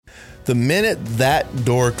The minute that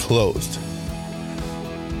door closed,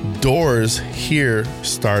 doors here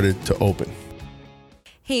started to open.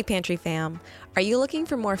 Hey, Pantry fam. Are you looking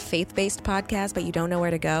for more faith-based podcasts, but you don't know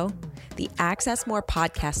where to go? The Access More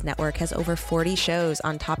Podcast Network has over 40 shows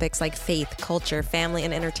on topics like faith, culture, family,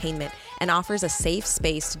 and entertainment, and offers a safe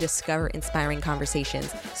space to discover inspiring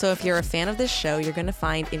conversations. So if you're a fan of this show, you're going to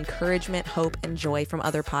find encouragement, hope, and joy from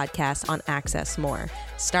other podcasts on Access More.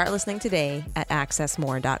 Start listening today at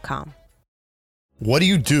accessmore.com. What do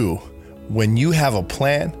you do when you have a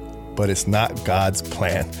plan, but it's not God's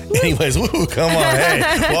plan? Anyways, come on.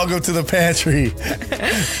 Hey, welcome to the pantry.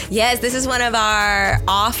 Yes, this is one of our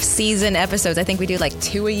off-season episodes. I think we do like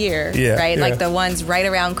 2 a year, right? Yeah. Like the ones right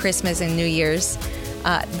around Christmas and New Year's.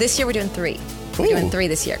 This year we're doing 3. We're doing 3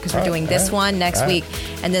 this year because we're doing this one next week,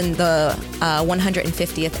 and then the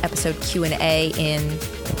 150th episode Q&A in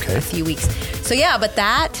a few weeks. So yeah, but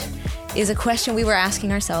that is a question we were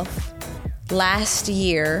asking ourselves last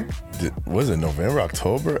year. Was it November,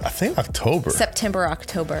 October? I think October. September,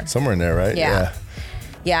 October. Somewhere in there, right? Yeah.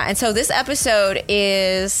 And so this episode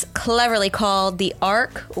is cleverly called The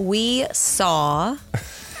Ark We Saw.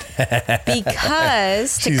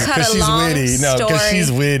 Because to cut a long witty. story. No, because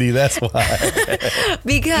she's witty. That's why.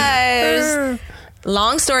 Because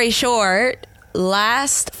long story short,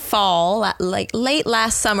 last fall, like late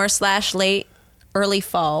last summer / late early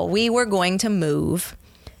fall, we were going to move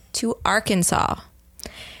to Arkansas.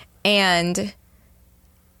 And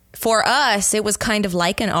for us, it was kind of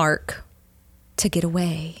like an ark to get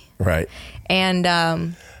away. Right. And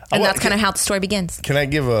that's kind of how the story begins. Can I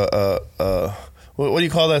give a what do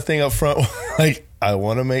you call that thing up front? Like, I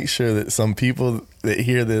want to make sure that some people that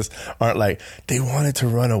hear this aren't like, they wanted to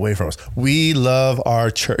run away from us. We love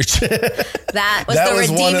our church. That was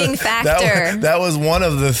the redeeming factor. That was one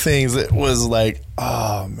of the things that was like,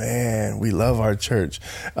 oh man, we love our church.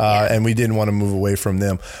 And we didn't want to move away from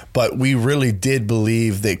them. But we really did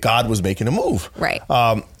believe that God was making a move. Right.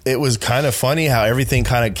 It was kind of funny how everything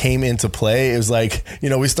kind of came into play. It was like,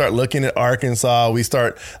 we start looking at Arkansas. We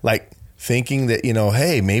start like thinking that,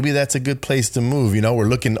 hey, maybe that's a good place to move. We're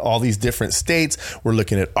looking at all these different states. We're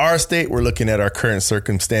looking at our state. We're looking at our current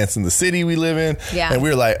circumstance in the city we live in. Yeah. And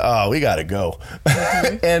we're like, oh, we got to go.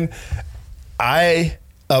 Mm-hmm. And I,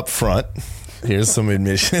 up front, here's some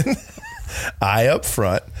admission. I, up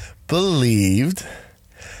front, believed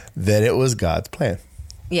that it was God's plan.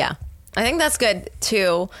 Yeah. I think that's good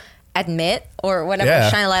to admit or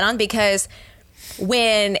whatever, shine a light on, because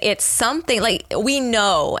when it's something like we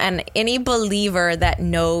know, and any believer that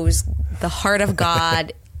knows the heart of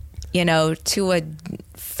God, to a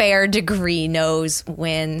fair degree knows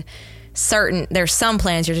when there's some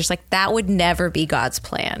plans you're just like, that would never be God's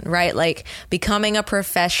plan, right? Like becoming a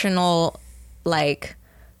professional, like,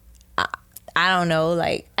 I don't know,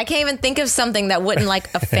 like I can't even think of something that wouldn't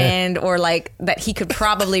like offend or like that he could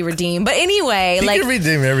probably redeem. But anyway, he can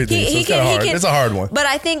redeem everything. So it's a hard one. But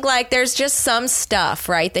I think like there's just some stuff,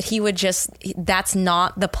 right, that he would that's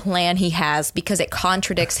not the plan he has, because it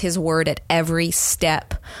contradicts his word at every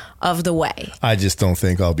step of the way. I just don't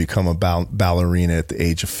think I'll become a ballerina at the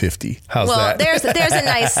age of 50. How's that? There's a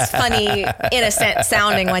nice, funny, innocent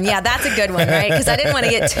sounding one. Yeah, that's a good one, right? Because I didn't want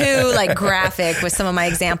to get too like graphic with some of my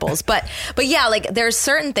examples. But yeah, like there's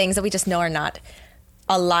certain things that we just know are not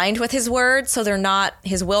aligned with his word, so they're not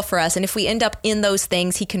his will for us. And if we end up in those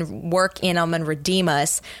things, he can work in them and redeem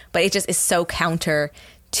us. But it just is so counter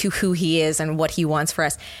to who he is and what he wants for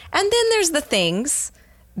us. And then there's the things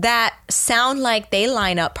that sound like they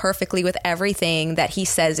line up perfectly with everything that he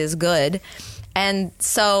says is good. And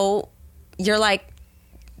so you're like,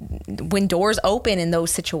 when doors open in those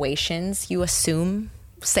situations, you assume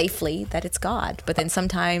safely that it's God. But then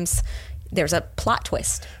sometimes there's a plot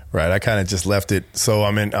twist. Right. I kind of just left it. So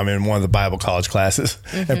I'm in one of the Bible college classes,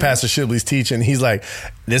 and Pastor Shibley's teaching. He's like,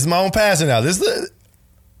 this is my own pastor now.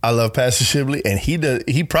 I love Pastor Shibley, and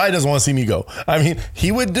he probably doesn't want to see me go. I mean,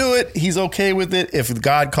 he would do it. He's okay with it if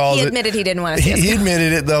God calls it. He admitted he didn't want to see us go. He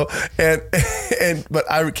admitted it though. But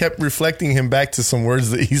I kept reflecting him back to some words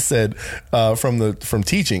that he said from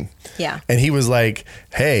teaching. Yeah. And he was like,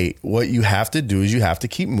 hey, what you have to do is you have to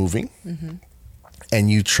keep moving. Mm-hmm. And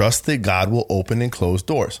you trust that God will open and close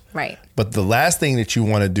doors. Right. But the last thing that you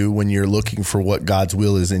want to do when you're looking for what God's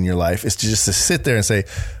will is in your life is to sit there and say,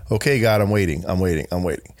 okay, God, I'm waiting.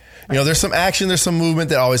 There's some action, there's some movement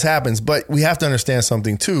that always happens, but we have to understand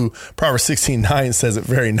something too. Proverbs 16:9 says it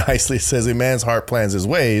very nicely. It says, a man's heart plans his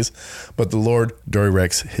ways, but the Lord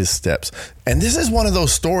directs his steps. And this is one of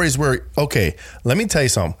those stories where, okay, let me tell you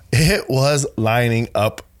something. It was lining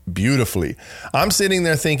up beautifully. I'm sitting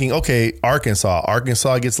there thinking, okay,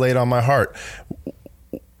 Arkansas gets laid on my heart.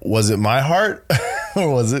 was it my heart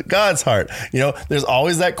or was it God's heart? There's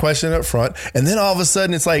always that question up front. And then all of a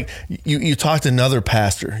sudden it's like you talk to another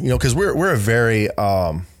pastor, because we're a very,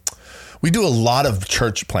 we do a lot of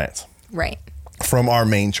church plants. Right. From our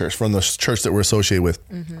main church, from the church that we're associated with.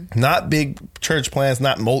 Mm-hmm. Not big church plants,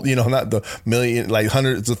 not not the million, like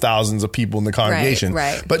hundreds of thousands of people in the congregation,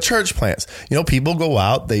 right. But church plants. People go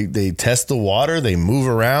out, they test the water, they move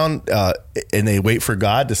around, and they wait for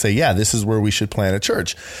God to say, yeah, this is where we should plant a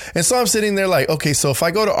church. And so I'm sitting there like, okay, so if I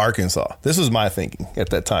go to Arkansas, this was my thinking at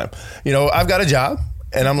that time. I've got a job,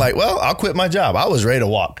 and I'm like, well, I'll quit my job. I was ready to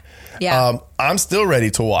walk. Yeah. I'm still ready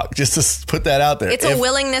to walk, just to put that out there. It's a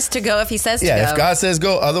willingness to go if he says to go. Yeah, if God says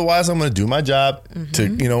go. Otherwise, I'm going to do my job to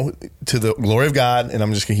the glory of God, and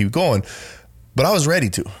I'm just going to keep going. But I was ready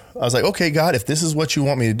to. I was like, okay, God, if this is what you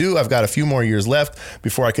want me to do, I've got a few more years left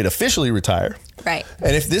before I could officially retire. Right.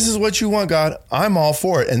 And if this is what you want, God, I'm all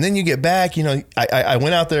for it. And then you get back, I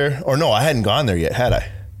went out there, or no, I hadn't gone there yet, had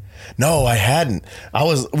I? No, I hadn't.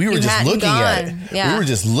 We were just looking at it. Yeah. We were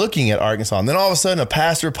just looking at Arkansas. And then all of a sudden a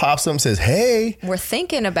pastor pops up and says, hey, we're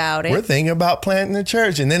thinking about it. We're thinking about planting a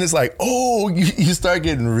church. And then it's like, oh, you start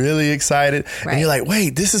getting really excited. Right. And you're like,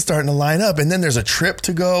 wait, this is starting to line up. And then there's a trip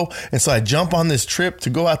to go. And so I jump on this trip to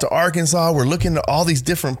go out to Arkansas. We're looking at all these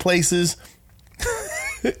different places.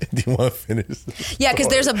 Do you want to finish? Yeah, because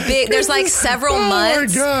there's like several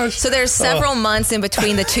months. Oh my gosh. So there's several months in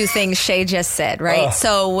between the two things Shay just said, right?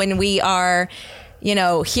 So when we are,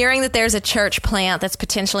 hearing that there's a church plant that's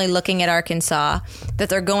potentially looking at Arkansas, that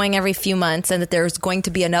they're going every few months, and that there's going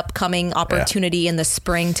to be an upcoming opportunity in the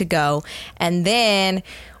spring to go. And then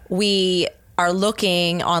we are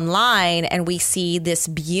looking online and we see this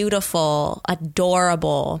beautiful,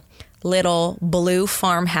 adorable little blue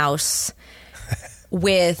farmhouse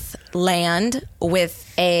with land,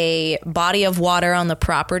 with a body of water on the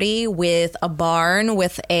property, with a barn,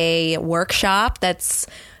 with a workshop that's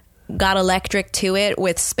got electric to it,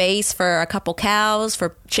 with space for a couple cows,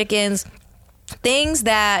 for chickens. Things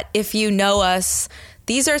that, if you know us,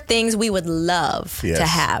 these are things we would love to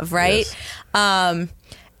have, right? Yes.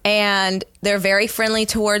 And they're very friendly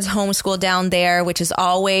towards homeschool down there, which is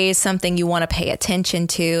always something you want to pay attention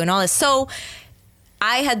to and all this. So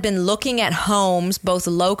I had been looking at homes both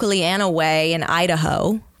locally and away in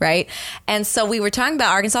Idaho, right? And so we were talking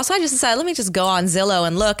about Arkansas. So I just decided, let me just go on Zillow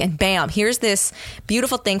and look, and bam, here's this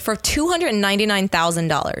beautiful thing for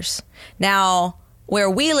 $299,000. Now, where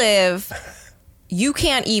we live, you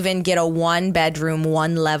can't even get a 1-bedroom,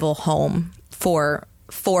 1-level home for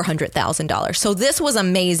 $400,000. So this was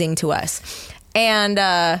amazing to us. And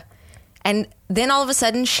then all of a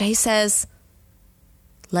sudden, Shay says,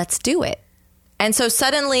 let's do it. And so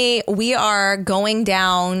suddenly we are going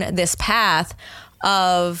down this path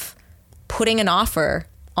of putting an offer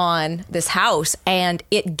on this house and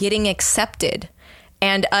it getting accepted,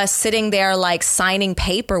 and us sitting there like signing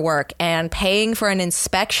paperwork and paying for an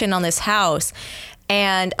inspection on this house,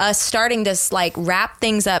 and us starting to like wrap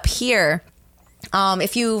things up here.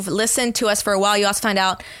 If you've listened to us for a while, you also find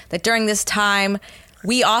out that during this time,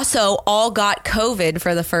 we also all got COVID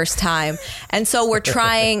for the first time. And so we're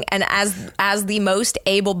trying, and as the most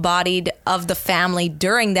able-bodied of the family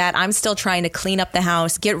during that, I'm still trying to clean up the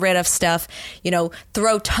house, get rid of stuff,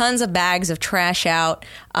 throw tons of bags of trash out,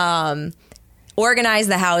 organize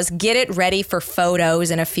the house, get it ready for photos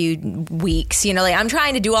in a few weeks. I'm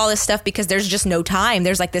trying to do all this stuff because there's just no time.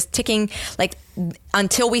 There's like this ticking, like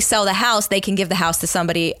until we sell the house, they can give the house to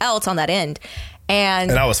somebody else on that end.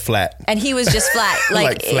 And I was flat. And he was just flat.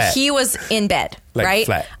 Like flat. He was in bed, like right?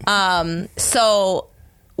 Flat. So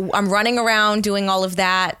I'm running around doing all of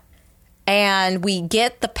that. And we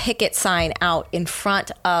get the picket sign out in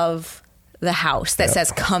front of the house that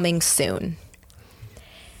says coming soon.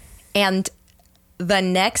 And the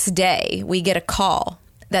next day we get a call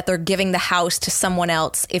that they're giving the house to someone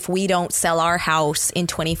else if we don't sell our house in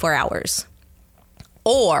 24 hours.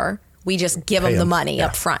 Or we just give them the money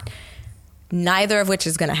up front. Neither of which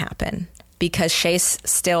is going to happen because Shay's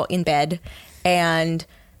still in bed, and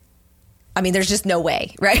I mean, there's just no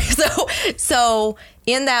way, right? So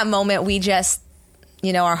in that moment, we just,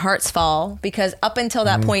 our hearts fall because up until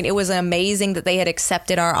that point, it was amazing that they had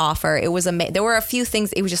accepted our offer. It was there were a few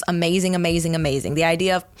things. It was just amazing, amazing, amazing. The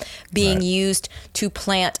idea of being used to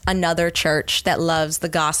plant another church that loves the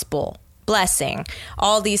gospel. Blessing,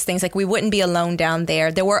 all these things. Like, we wouldn't be alone down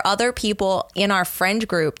there. There were other people in our friend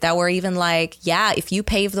group that were even like, yeah, if you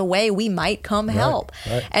pave the way, we might come help.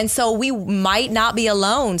 Right. And so we might not be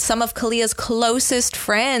alone. Some of Kalia's closest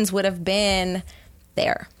friends would have been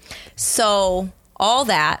there. So all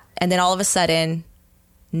that, and then all of a sudden,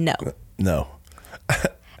 no. No.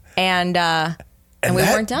 And and we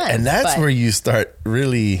weren't done. And that's where you start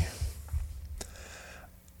really.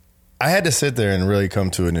 I had to sit there and really come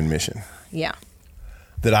to an admission. Yeah.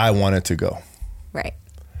 That I wanted to go. Right.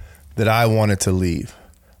 That I wanted to leave.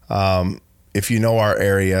 If you know our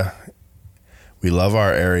area, we love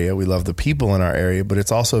our area. We love the people in our area, but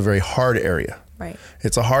it's also a very hard area. Right.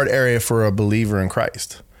 It's a hard area for a believer in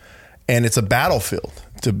Christ. And it's a battlefield,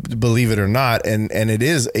 to believe it or not. And it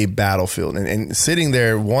is a battlefield. And sitting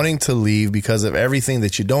there wanting to leave because of everything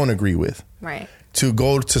that you don't agree with. Right. To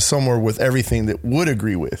go to somewhere with everything that would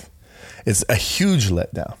agree with. It's a huge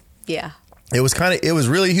letdown. Yeah. It was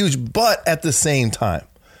really huge, but at the same time,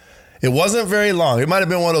 it wasn't very long. It might have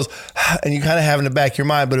been one of those, and you kind of have in the back of your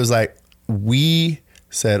mind, but it was like, we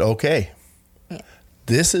said, okay,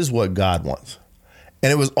 this is what God wants.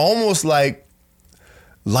 And it was almost like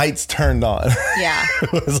lights turned on. Yeah.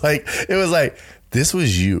 It was like, this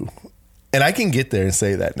was you. And I can get there and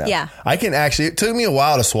say that now. Yeah. I can actually, it took me a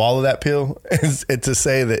while to swallow that pill and to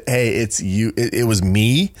say that, hey, it's you. It was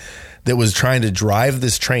me that was trying to drive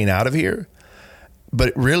this train out of here.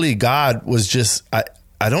 But really, God was just,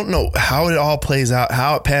 I don't know how it all plays out,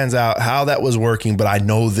 how it pans out, how that was working, but I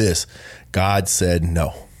know this. God said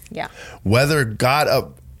no. Yeah. Whether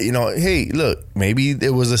God, hey, look, maybe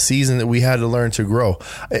it was a season that we had to learn to grow.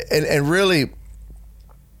 And really,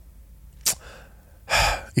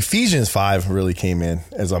 Ephesians 5 really came in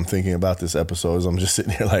as I'm thinking about this episode. As I'm just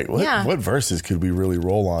sitting here like, what verses could we really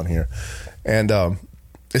roll on here? And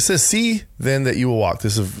it says, see then that you will walk.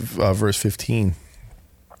 This is verse 15.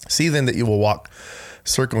 See then that you will walk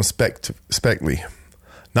circumspectly,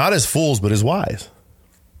 not as fools, but as wise.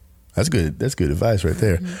 That's good. That's good advice right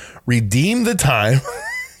there. Mm-hmm. Redeem the time,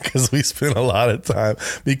 because we spend a lot of time,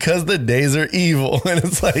 because the days are evil. And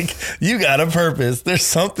it's like, you got a purpose. There's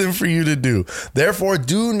something for you to do. Therefore,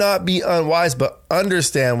 do not be unwise, but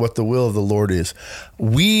understand what the will of the Lord is.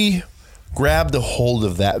 We grabbed a hold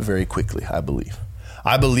of that very quickly, I believe.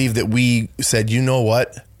 I believe that we said, you know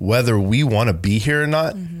what? Whether we want to be here or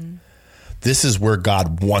not, this is where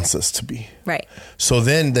God wants us to be. Right. So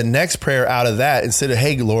then the next prayer out of that, instead of,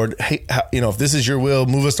 hey, Lord, hey, if this is your will,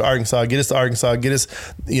 move us to Arkansas, get us,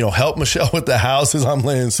 help Michelle with the houses. I'm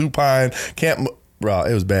laying supine. Bro,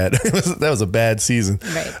 it was bad. That was a bad season.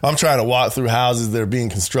 Right. I'm trying to walk through houses that are being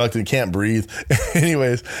constructed, can't breathe.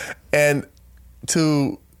 Anyways, and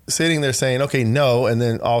to sitting there saying, okay, no. And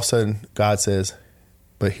then all of a sudden God says,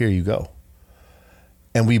 but here you go.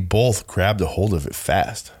 And we both grabbed a hold of it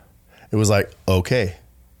fast. It was like, okay,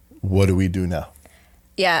 what do we do now?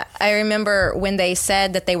 Yeah, I remember when they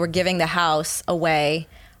said that they were giving the house away,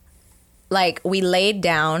 like we laid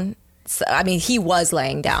down. He was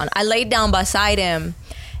laying down. I laid down beside him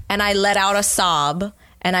and I let out a sob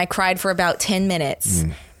and I cried for about 10 minutes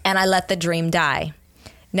and I let the dream die.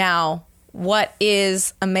 Now, what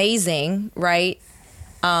is amazing, right?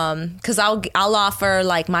 Because I'll offer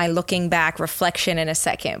like my looking back reflection in a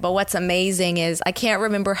second. But what's amazing is I can't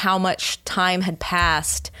remember how much time had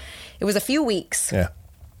passed. It was a few weeks. Yeah.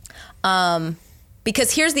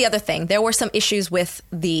 Because here's the other thing. There were some issues with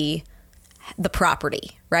the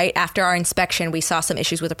property, right? After our inspection, we saw some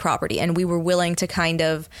issues with the property and we were willing to kind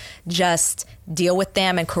of just deal with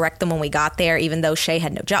them and correct them when we got there, even though Shay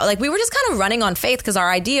had no job. Like we were just kind of running on faith because our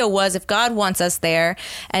idea was if God wants us there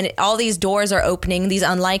and all these doors are opening, these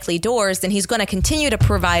unlikely doors, then he's going to continue to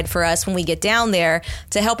provide for us when we get down there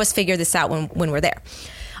to help us figure this out when we're there.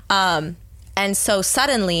 And so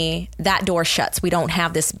suddenly that door shuts. We don't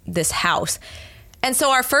have this house. And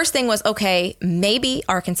so our first thing was, okay, maybe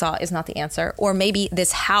Arkansas is not the answer, or maybe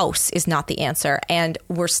this house is not the answer, and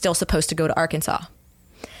we're still supposed to go to Arkansas.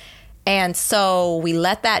 And so we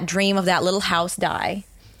let that dream of that little house die,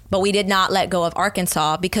 but we did not let go of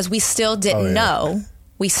Arkansas because we still didn't know.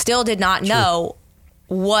 We still did not know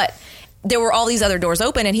what, there were all these other doors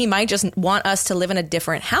open, and he might just want us to live in a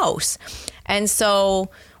different house. And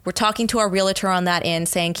so we're talking to our realtor on that end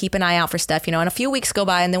saying, keep an eye out for stuff, and a few weeks go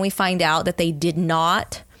by and then we find out that they did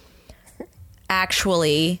not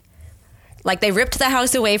actually, like they ripped the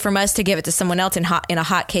house away from us to give it to someone else in a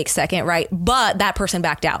hot cake second, right? But that person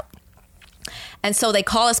backed out. And so they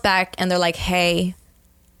call us back and they're like, hey,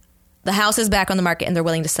 the house is back on the market and they're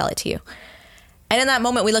willing to sell it to you. And in that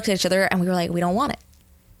moment we looked at each other and we were like, we don't want it.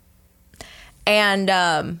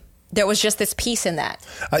 And, there was just this peace in that.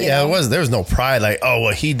 There was no pride like, oh,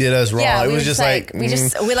 well, he did us wrong. Yeah, it was just like we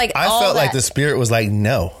like I felt like the spirit was like,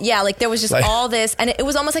 no. Yeah, like there was just all this, and it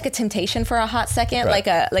was almost like a temptation for a hot second,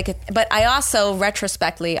 right. But I also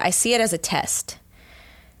retrospectively, I see it as a test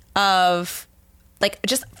of like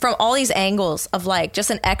just from all these angles of like just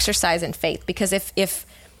an exercise in faith, because if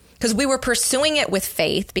because we were pursuing it with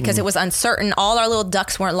faith because it was uncertain. All our little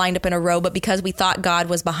ducks weren't lined up in a row, but because we thought God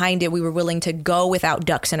was behind it, we were willing to go without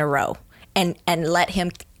ducks in a row and let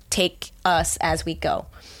him take us as we go.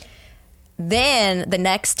 Then the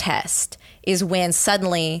next test is when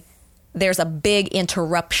suddenly there's a big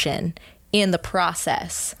interruption in the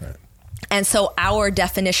process. Right. And so our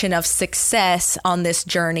definition of success on this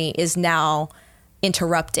journey is now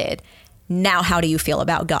interrupted. Now, how do you feel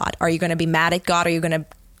about God? Are you going to be mad at God? Are you going to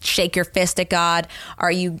shake your fist at God?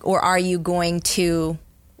 Are you going to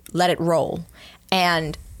let it roll?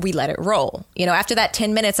 And we let it roll. After that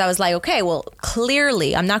 10 minutes, I was like, okay, well,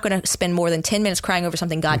 clearly I'm not going to spend more than 10 minutes crying over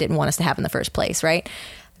something God didn't want us to have in the first place, right?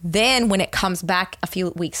 Then when it comes back a few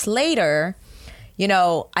weeks later,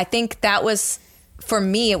 I think that was, for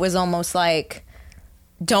me, it was almost like,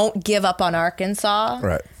 don't give up on Arkansas.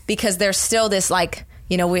 Right. Because there's still this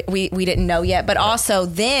we didn't know yet. But also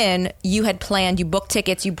then you had planned, you booked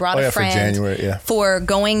tickets, you brought a friend for January, for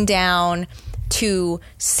going down to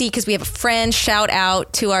see, because we have a friend, shout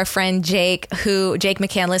out to our friend Jake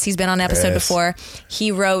McCandless. He's been on an episode before.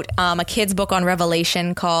 He wrote a kid's book on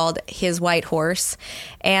Revelation called His White Horse.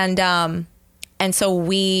 And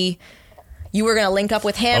so you were going to link up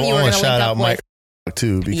with him. You were going to link up with Mike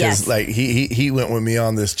too, because he went with me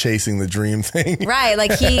on this chasing the dream thing. Right.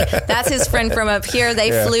 That's his friend from up here.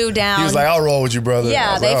 They flew down. He was like, I'll roll with you, brother.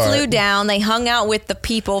 Yeah. They flew down. They hung out with the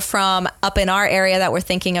people from up in our area that were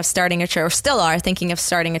thinking of starting a church, or still are thinking of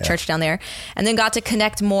starting a church down there. And then got to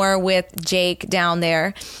connect more with Jake down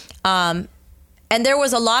there. And there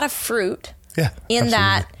was a lot of fruit in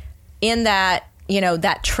that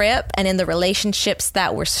that trip, and in the relationships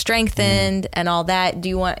that were strengthened and all that.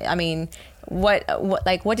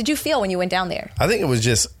 What did you feel when you went down there? I think it was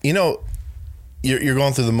just, you're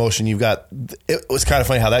going through the motion. It was kind of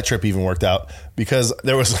funny how that trip even worked out, because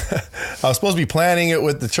I was supposed to be planning it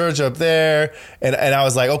with the church up there. And I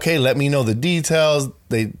was like, okay, let me know the details.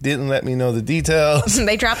 They didn't let me know the details.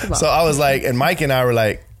 They dropped the ball. So I was like, and Mike and I were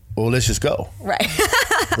like, well, let's just go. Right.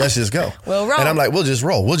 Let's just go. We'll roll. And I'm like, we'll just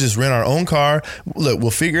roll. We'll just rent our own car. Look,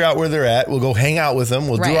 we'll figure out where they're at. We'll go hang out with them.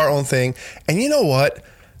 We'll do our own thing. And you know what?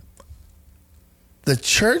 The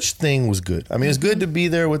church thing was good. I mean, it's good to be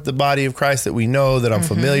there with the body of Christ that we know, that I'm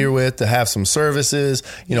familiar with, to have some services.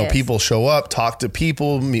 People show up, talk to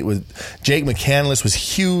people, meet with Jake McCandless was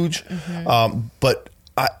huge. But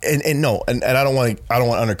I don't want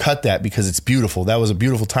to undercut that, because it's beautiful. That was a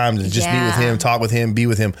beautiful time to just meet with him, talk with him, be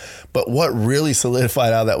with him. But what really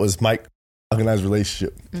solidified out that was Mike organized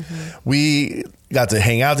relationship. We got to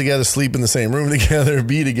hang out together, sleep in the same room together,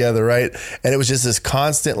 be together, right? And it was just this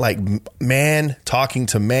constant, man talking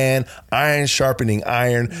to man, iron sharpening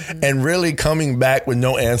iron, and really coming back with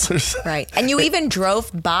no answers. Right. And you even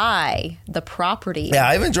drove by the property. Yeah,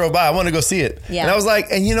 I even drove by. I wanted to go see it. Yeah. And I was like,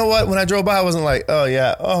 and you know what? When I drove by, I wasn't like, oh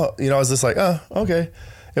yeah, I was just like, oh, okay.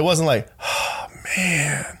 It wasn't like, oh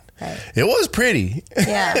man. Right. It was pretty.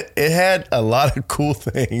 Yeah. It had a lot of cool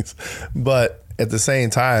things, but at the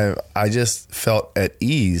same time, I just felt at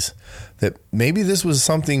ease that maybe this was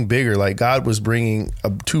something bigger, like God was bringing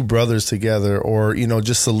two brothers together, or,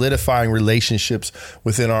 just solidifying relationships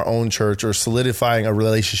within our own church, or solidifying a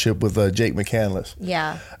relationship with Jake McCandless.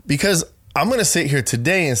 Yeah. Because I'm going to sit here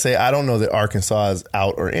today and say, I don't know that Arkansas is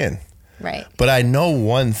out or in. Right. But I know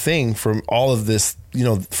one thing from all of this,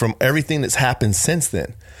 from everything that's happened since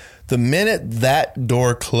then. The minute that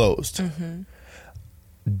door closed,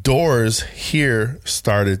 doors here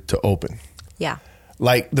started to open. Yeah.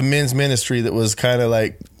 Like the men's ministry that was kind of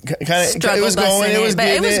it was going,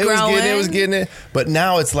 it was getting it. But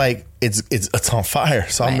now it's like, it's on fire.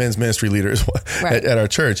 So I'm men's ministry leader at our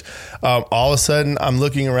church. All of a sudden I'm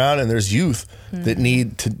looking around and there's youth that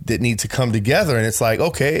need to come together, and it's like,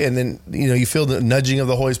 okay. And then, you feel the nudging of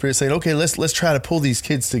the Holy Spirit saying, okay, let's try to pull these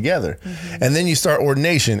kids together. And then you start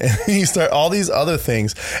ordination, and then you start all these other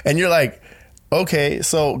things, and you're like, okay,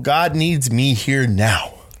 so God needs me here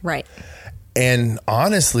now. Right. And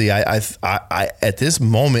honestly, I at this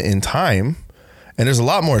moment in time, and there's a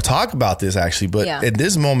lot more to talk about this actually, but at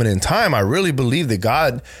this moment in time, I really believe that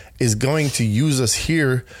God is going to use us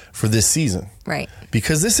here for this season. Right.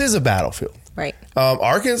 Because this is a battlefield. Right.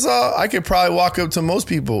 Arkansas, I could probably walk up to most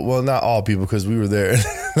people. Well, not all people, because we were there.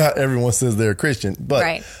 Not everyone says they're a Christian,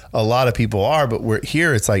 but a lot of people are. But we're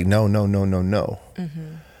here. It's like, no.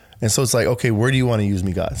 And so it's like, okay, where do you want to use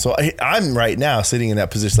me, God? So I'm right now sitting in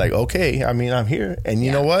that position like, okay, I mean, I'm here. And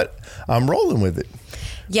you know what? I'm rolling with it.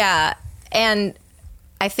 Yeah. And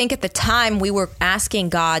I think at the time we were asking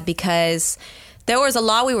God because there was a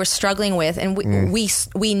lot we were struggling with, and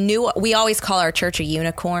we knew, we always call our church a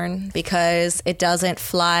unicorn because it doesn't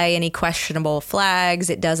fly any questionable flags.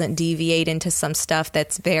 It doesn't deviate into some stuff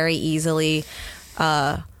that's very easily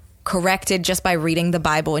corrected just by reading the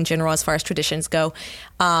Bible in general, as far as traditions go.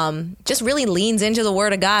 Just really leans into the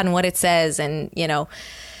Word of God and what it says, and, you know,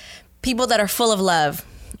 people that are full of love.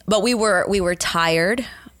 But we were tired.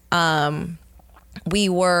 We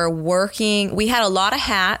were working. We had a lot of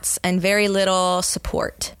hats and very little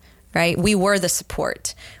support, right? We were the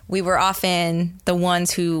support. We were often the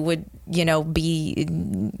ones who would, you know, be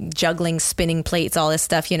juggling, spinning plates, all this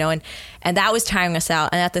stuff, you know, and that was tiring us out.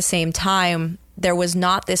 And at the same time, there was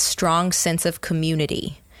not this strong sense of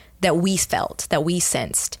community that we felt, that we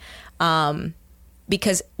sensed,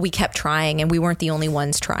 because we kept trying and we weren't the only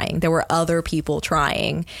ones trying. There were other people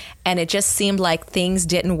trying, and it just seemed like things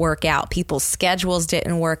didn't work out. People's schedules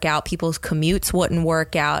didn't work out. People's commutes wouldn't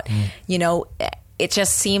work out. You know, it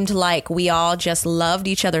just seemed like we all just loved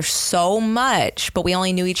each other so much, but we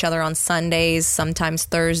only knew each other on Sundays, sometimes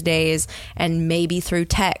Thursdays, and maybe through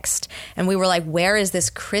text. And we were like, where is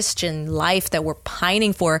this Christian life that we're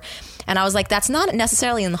pining for? And I was like, that's not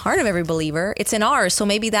necessarily in the heart of every believer. It's in ours. So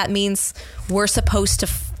maybe that means we're supposed to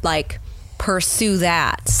like pursue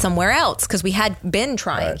that somewhere else, because we had been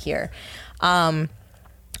trying here. And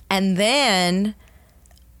then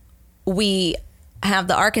we have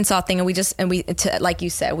the Arkansas thing, and like you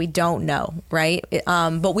said, we don't know, right?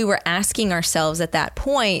 But we were asking ourselves at that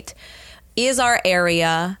point, is our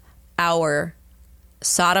area our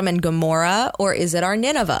Sodom and Gomorrah, or is it our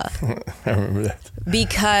Nineveh? I remember that.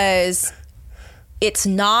 Because it's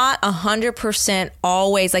not 100%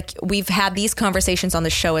 always, like we've had these conversations on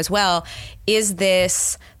the show as well. Is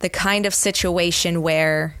this the kind of situation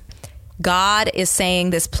where God is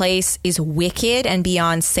saying this place is wicked and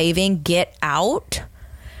beyond saving, get out?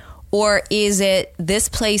 Or is it this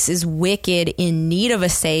place is wicked, in need of a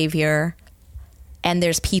savior, and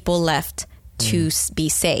there's people left to be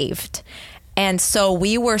saved? And so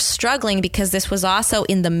we were struggling because this was also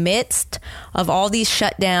in the midst of all these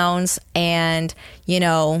shutdowns and, you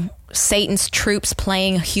know, Satan's troops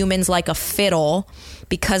playing humans like a fiddle,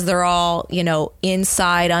 because they're all, you know,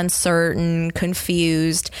 inside, uncertain,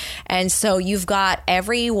 confused. And so you've got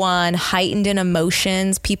everyone heightened in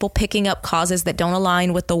emotions, people picking up causes that don't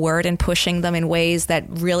align with the word and pushing them in ways that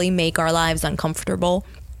really make our lives uncomfortable.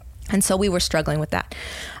 And so we were struggling with that.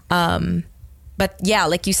 But yeah,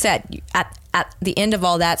 like you said, at the end of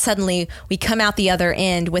all that, suddenly we come out the other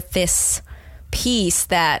end with this peace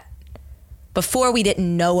that before we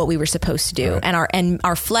didn't know what we were supposed to do. Right. And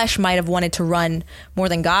our flesh might have wanted to run more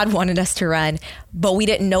than God wanted us to run, but we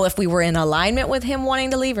didn't know if we were in alignment with him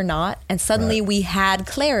wanting to leave or not. And suddenly we had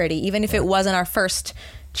clarity. Even if it wasn't our first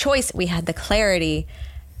choice, we had the clarity,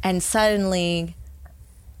 and suddenly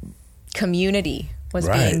community was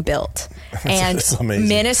being built, and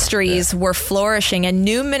ministries were flourishing, and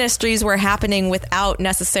new ministries were happening without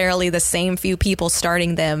necessarily the same few people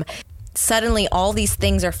starting them. Suddenly all these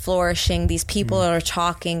things are flourishing. These people are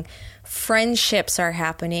talking. Friendships are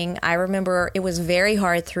happening. I remember it was very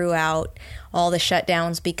hard throughout all the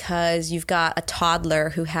shutdowns because you've got a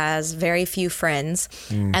toddler who has very few friends,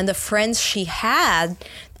 and the friends she had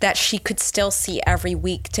that she could still see every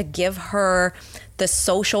week to give her the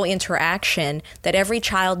social interaction that every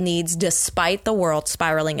child needs despite the world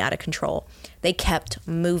spiraling out of control. They kept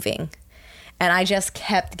moving. And I just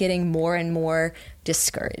kept getting more and more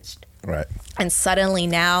discouraged. Right. And suddenly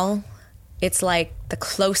now it's like the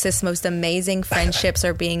closest, most amazing friendships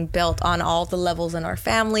are being built on all the levels in our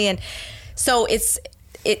family. And so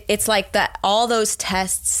it's like that, all those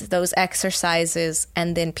tests, those exercises,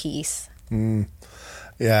 and then peace.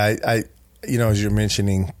 Yeah, I you know, as you're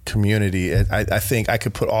mentioning community, I think I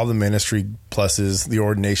could put all the ministry pluses, the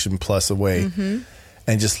ordination plus away,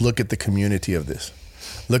 and just look at the community of this.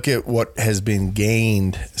 Look at what has been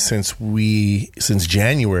gained since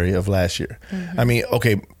January of last year. I mean,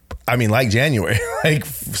 like January, like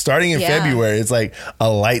starting in February, it's like a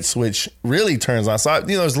light switch really turns on. So,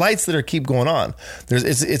 you know, there's lights that keep going on.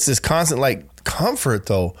 It's this constant like comfort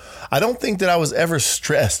though. I don't think that I was ever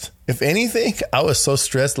stressed. If anything, I was so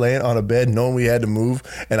stressed laying on a bed knowing we had to move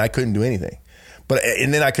and I couldn't do anything.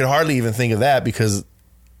 And then I could hardly even think of that because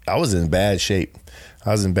I was in bad shape.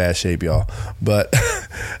 Y'all. But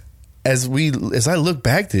as I look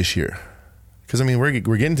back this year, because I mean, we're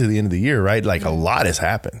getting to the end of the year, right? Like a lot has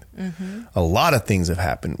happened. A lot of things have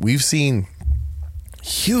happened. We've seen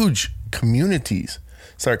huge communities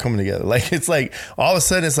start coming together. Like, it's like all of a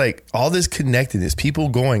sudden it's like all this connectedness, people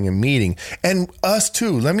going and meeting, and us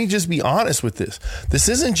too. Let me just be honest with this. This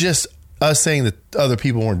isn't just us saying that other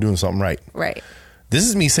people weren't doing something right. Right. This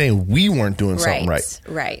is me saying we weren't doing something right.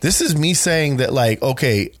 Right. This is me saying that, like,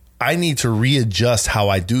 okay, I need to readjust how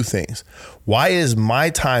I do things. Why is my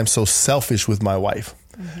time so selfish with my wife?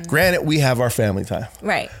 Mm-hmm. Granted, we have our family time.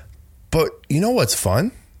 Right. But you know what's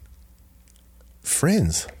fun?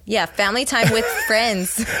 Friends. Yeah, family time with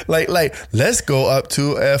friends. Like, let's go up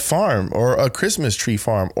to a farm or a Christmas tree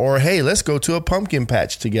farm, or hey, let's go to a pumpkin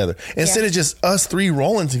patch together. Instead of just us three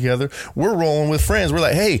rolling together, we're rolling with friends. We're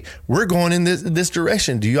like, hey, we're going in this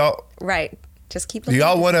direction. Do y'all? Right. Just keep. Do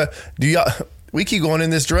y'all want to? We keep going in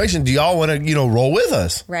this direction. Do y'all want to, roll with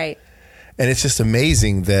us? Right. And it's just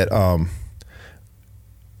amazing that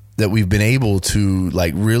that we've been able to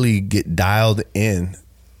like really get dialed in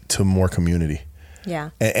to more community.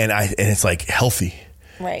 Yeah. And it's like healthy.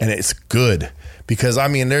 Right. And it's good because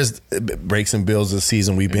there's breaks and builds this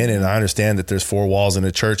season we've been in. And I understand that there's 4 walls in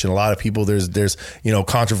the church, and a lot of people there's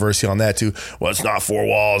controversy on that too. Well, it's not 4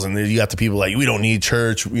 walls, and then you got the people like, we don't need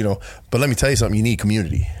church, but let me tell you something, you need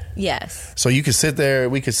community. Yes. So we could sit there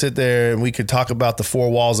and we could talk about the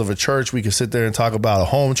 4 walls of a church. We could sit there and talk about a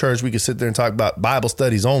home church. We could sit there and talk about Bible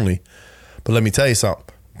studies only. But let me tell you something.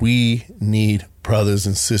 We need brothers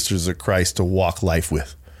and sisters of Christ to walk life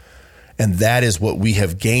with. And that is what we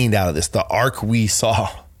have gained out of this. The ark we saw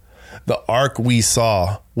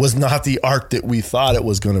was not the ark that we thought it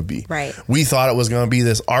was going to be. Right. We thought it was going to be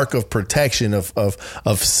this ark of protection, of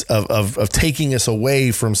taking us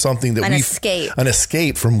away from something that an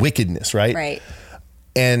escape from wickedness. Right. Right.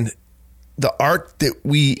 And the ark that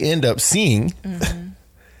we end up seeing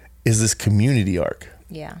is this community ark.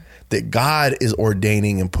 Yeah. That God is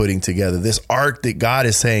ordaining and putting together, this ark that God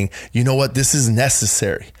is saying, you know what, this is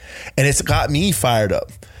necessary. And it's got me fired up.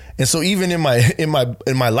 And so even in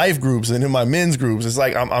my life groups and in my men's groups, it's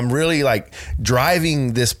like I'm really like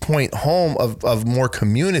driving this point home of more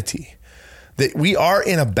community, that we are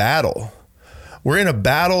in a battle. We're in a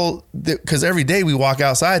battle because every day we walk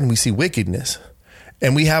outside and we see wickedness.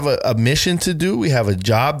 And we have a mission to do. We have a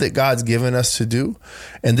job that God's given us to do.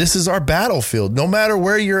 And this is our battlefield. No matter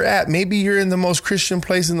where you're at, maybe you're in the most Christian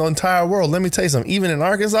place in the entire world. Let me tell you something. Even in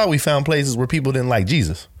Arkansas, we found places where people didn't like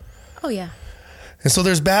Jesus. Oh, yeah. And so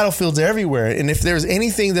there's battlefields everywhere. And if there's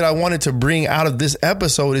anything that I wanted to bring out of this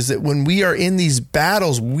episode is that when we are in these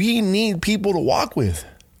battles, we need people to walk with.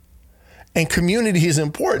 And community is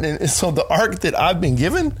important. And so the ark that I've been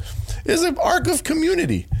given is an ark of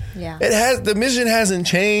community. Yeah. The mission hasn't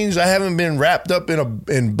changed. I haven't been wrapped up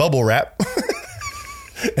in bubble wrap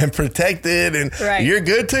and protected and you're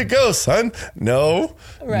good to go, son. No.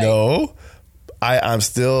 I'm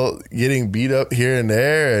still getting beat up here and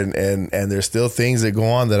there, and there's still things that go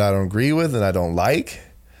on that I don't agree with and I don't like.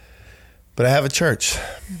 But I have a church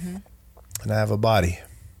and I have a body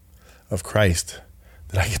of Christ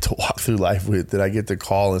that I get to walk through life with, that I get to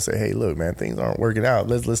call and say, hey, look, man, things aren't working out.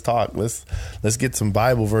 Let's talk. Let's get some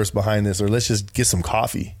Bible verse behind this, or let's just get some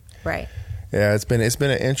coffee. Right. Yeah, it's been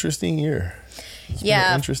an interesting year. It's been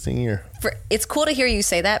an interesting year. It's cool to hear you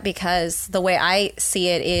say that, because the way I see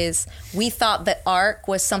it is we thought that ARC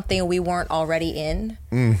was something we weren't already in.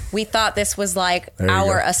 We thought this was like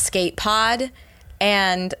our escape pod.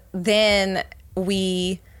 And then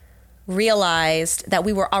we realized that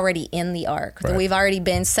we were already in the ark, that we've already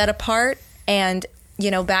been set apart. And,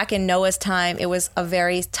 back in Noah's time, it was a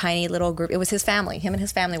very tiny little group. It was his family. Him and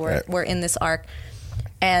his family were in this ark.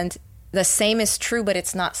 And the same is true, but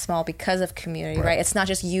it's not small because of community, right? It's not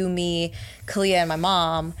just you, me, Kalia, and my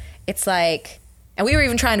mom. It's like, and we were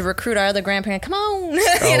even trying to recruit our other grandparent. Come on.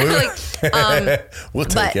 We'll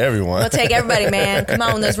take everyone. We'll take everybody, man. Come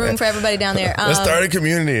on. There's room for everybody down there. Let's start a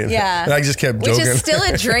community. Yeah. And I just kept joking. Which is still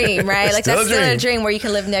a dream, right? Like, that's still a dream where you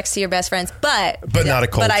can live next to your best friends. But not a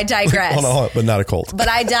cult. But I digress. Hold on. But not a cult. But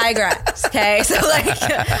I digress. Okay. So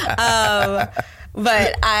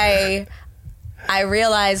but I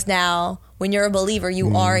realize now, when you're a believer,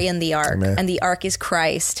 you are in the ark. Amen. And the ark is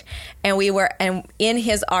Christ. And in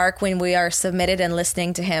his ark, when we are submitted and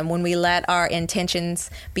listening to him, when we let our intentions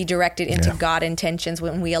be directed into God intentions,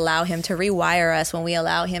 when we allow him to rewire us, when we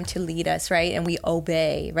allow him to lead us, right? And we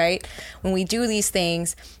obey, right? When we do these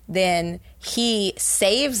things, then he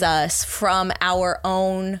saves us from our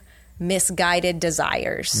own misguided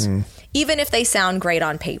desires. Even if they sound great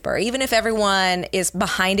on paper, even if everyone is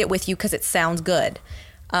behind it with you because it sounds good.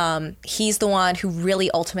 He's the one who really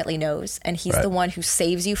ultimately knows, and he's the one who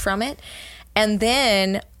saves you from it. And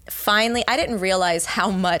then finally, I didn't realize how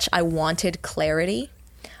much I wanted clarity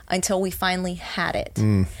until we finally had it.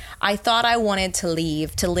 I thought I wanted to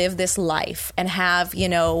live this life and have,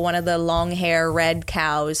 one of the long hair red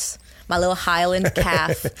cows, my little Highland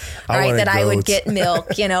calf, I right? wanted That I would goats. get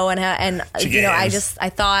milk, you know, and you know, Chickens. I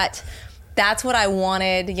thought that's what I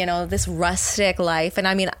wanted, you know, this rustic life. And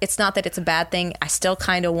I mean, it's not that it's a bad thing. I still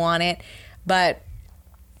kind of want it, but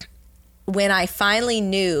when I finally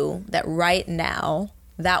knew that right now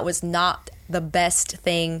that was not the best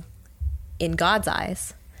thing in God's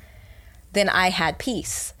eyes, then I had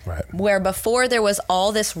peace. Right. Where before there was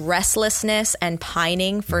all this restlessness and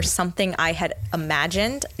pining for something I had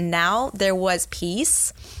imagined, now there was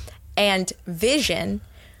peace and vision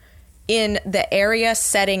in the area,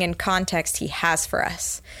 setting, and context he has for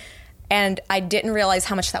us. And I didn't realize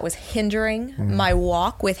how much that was hindering my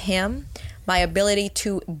walk with him, my ability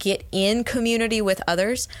to get in community with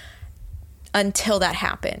others until that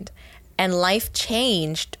happened. And life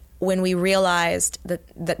changed when we realized that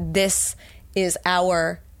this is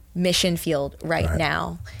our mission field right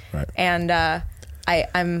now. Right. And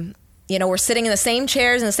I'm, you know, we're sitting in the same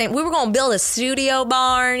chairs in the same. We were going to build a studio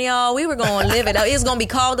barn, y'all. We were going to live it. It was going to be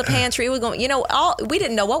called the pantry. We were going, you know, we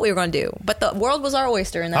didn't know what we were going to do, but the world was our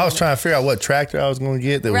oyster. In that I was moment. trying to figure out what tractor I was going to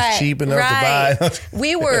get that was cheap enough to buy.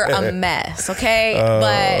 We were a mess, okay?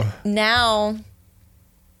 But now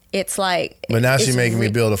it's like. But now it's she's making me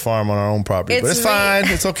build a farm on our own property. But it's fine.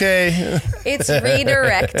 It's okay. It's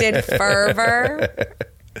redirected fervor.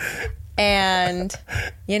 And,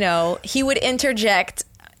 you know, he would interject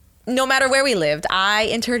no matter where we lived. I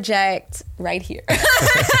interject right here.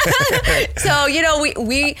 So, you know,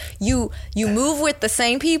 you move with the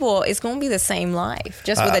same people, it's going to be the same life,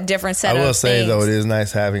 just with a different set of I will things. say, though, it is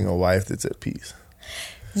nice having a wife that's at peace.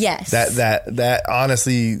 Yes. That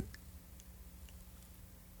honestly,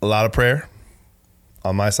 a lot of prayer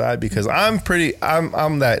on my side, because I'm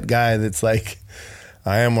that guy that's like,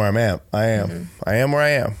 I am where I am. I am where I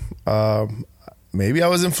am. Maybe I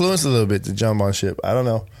was influenced a little bit to jump on ship. I don't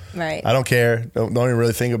know. Right. I don't care. Don't even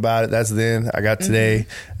really think about it. That's then. I got today.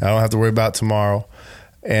 I don't have to worry about tomorrow.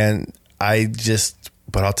 And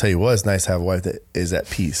but I'll tell you what, it's nice to have a wife that is at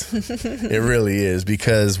peace. It really is,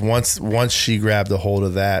 because once she grabbed a hold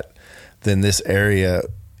of that, then this area,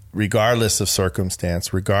 regardless of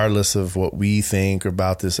circumstance, regardless of what we think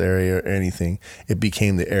about this area or anything, it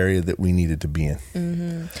became the area that we needed to be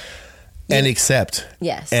in. And accept,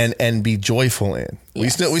 yes, and be joyful in.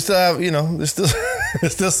 Yes. We still have, you know, there's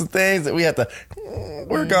still some things that we have to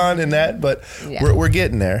work on in that, but we're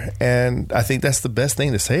getting there. And I think that's the best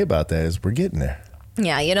thing to say about that is we're getting there.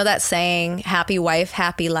 Yeah, you know that saying, happy wife,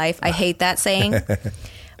 happy life. I hate that saying.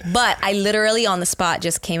 But I literally on the spot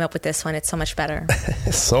just came up with this one. It's so much better.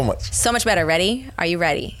 So much better. Ready? Are you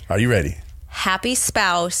ready? Are you ready? Happy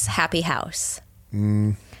spouse, happy house.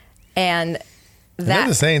 And They're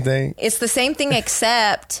the same thing. It's the same thing,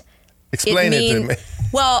 except Explain it to me.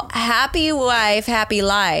 Well, happy wife, happy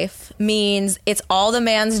life means it's all the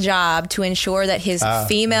man's job to ensure that his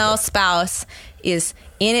female spouse is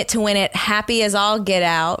in it to win it, happy as all get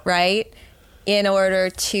out, right? In order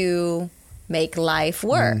to make life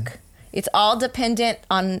work. It's all dependent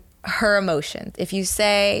on her emotions. If you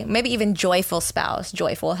say, maybe even joyful spouse,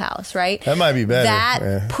 joyful house, right? That might be better.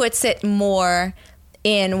 That puts it more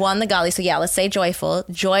in one, the godly. So yeah, let's say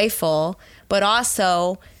joyful, but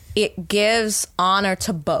also it gives honor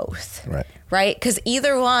to both. Right? Because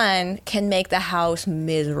either one can make the house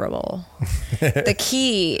miserable. The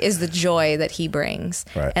key is the joy that he brings.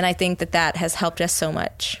 Right. And I think that has helped us so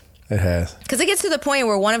much. It has. Because it gets to the point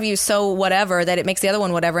where one of you is so whatever that it makes the other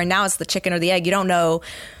one whatever. And now it's the chicken or the egg. You don't know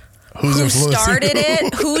who started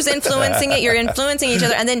it, who's influencing it. You're influencing each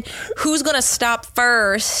other. And then who's going to stop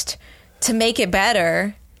first to make it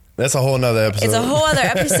better. That's a whole nother episode. It's a whole other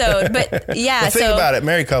episode. But yeah. But think about it.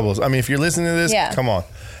 Married couples. I mean, if you're listening to this, come on.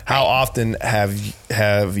 How often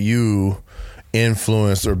have you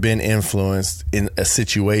influenced or been influenced in a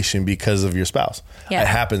situation because of your spouse? It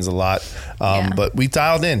happens a lot. But we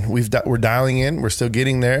dialed in. We're dialing in. We're still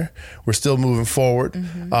getting there. We're still moving forward.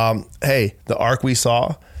 Hey, the ark we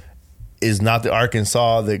saw is not the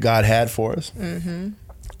Arkansas that God had for us.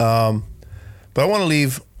 But I want to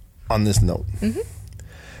leave on this note.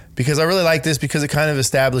 Because I really like this, because it kind of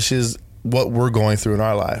establishes what we're going through in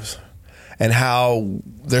our lives. And how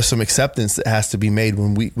there's some acceptance that has to be made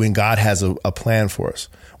when God has a plan for us,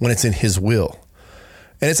 when it's in His will.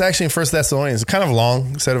 And it's actually in 1 Thessalonians, a kind of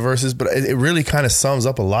long set of verses, but it really kind of sums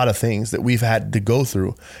up a lot of things that we've had to go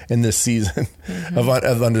through in this season of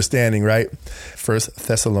understanding, right? 1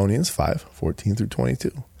 Thessalonians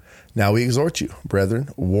 5:14-22. Now we exhort you, brethren,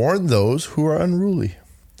 warn those who are unruly.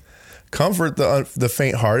 Comfort the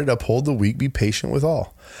faint-hearted, uphold the weak, be patient with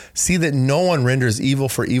all. See that no one renders evil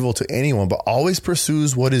for evil to anyone, but always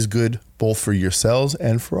pursues what is good, both for yourselves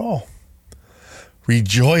and for all.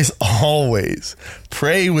 Rejoice always.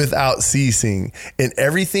 Pray without ceasing. In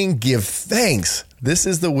everything give thanks. This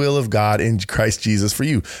is the will of God in Christ Jesus for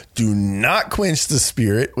you. Do not quench the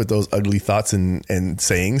spirit with those ugly thoughts and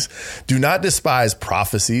sayings. Do not despise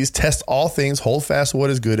prophecies. Test all things. Hold fast what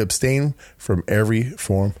is good. Abstain from every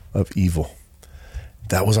form of evil.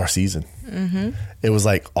 That was our season. Mm-hmm. It was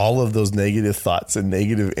like all of those negative thoughts and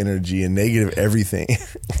negative energy and negative everything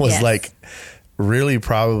was like really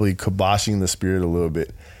probably kiboshing the spirit a little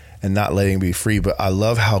bit and not letting it be free. But I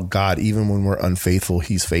love how God, even when we're unfaithful,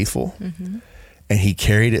 he's faithful. Mm-hmm. And he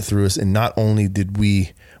carried it through us. And not only did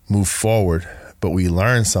we move forward, but we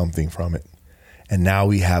learned something from it. And now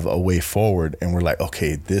we have a way forward. And we're like,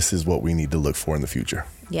 okay, this is what we need to look for in the future.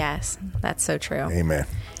 Yes, that's so true. Amen.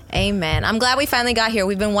 Amen. I'm glad we finally got here.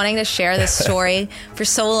 We've been wanting to share this story for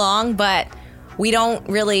so long, but we don't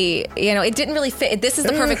really, it didn't really fit. This is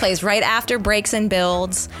the perfect place, right after Breaks and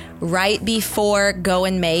Builds, right before Go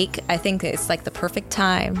and Make. I think it's like the perfect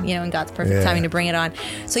time, and God's perfect timing to bring it on.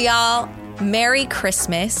 So y'all, Merry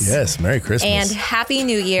Christmas. Yes, Merry Christmas. And Happy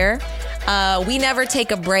New Year. We never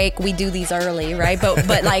take a break. We do these early, right?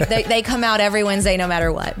 But like they come out every Wednesday no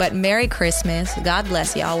matter what. But Merry Christmas. God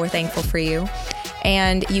bless y'all. We're thankful for you.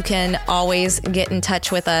 And you can always get in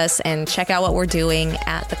touch with us and check out what we're doing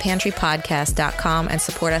at thepantrypodcast.com and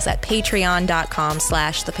support us at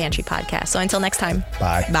patreon.com/thepantrypodcast. So until next time.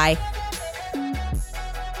 Bye. Bye.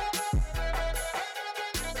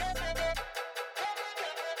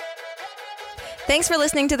 Thanks for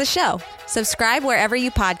listening to the show. Subscribe wherever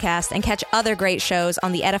you podcast and catch other great shows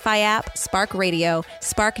on the Edify app, Spark Radio,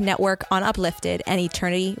 Spark Network on Uplifted, and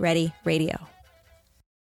Eternity Ready Radio.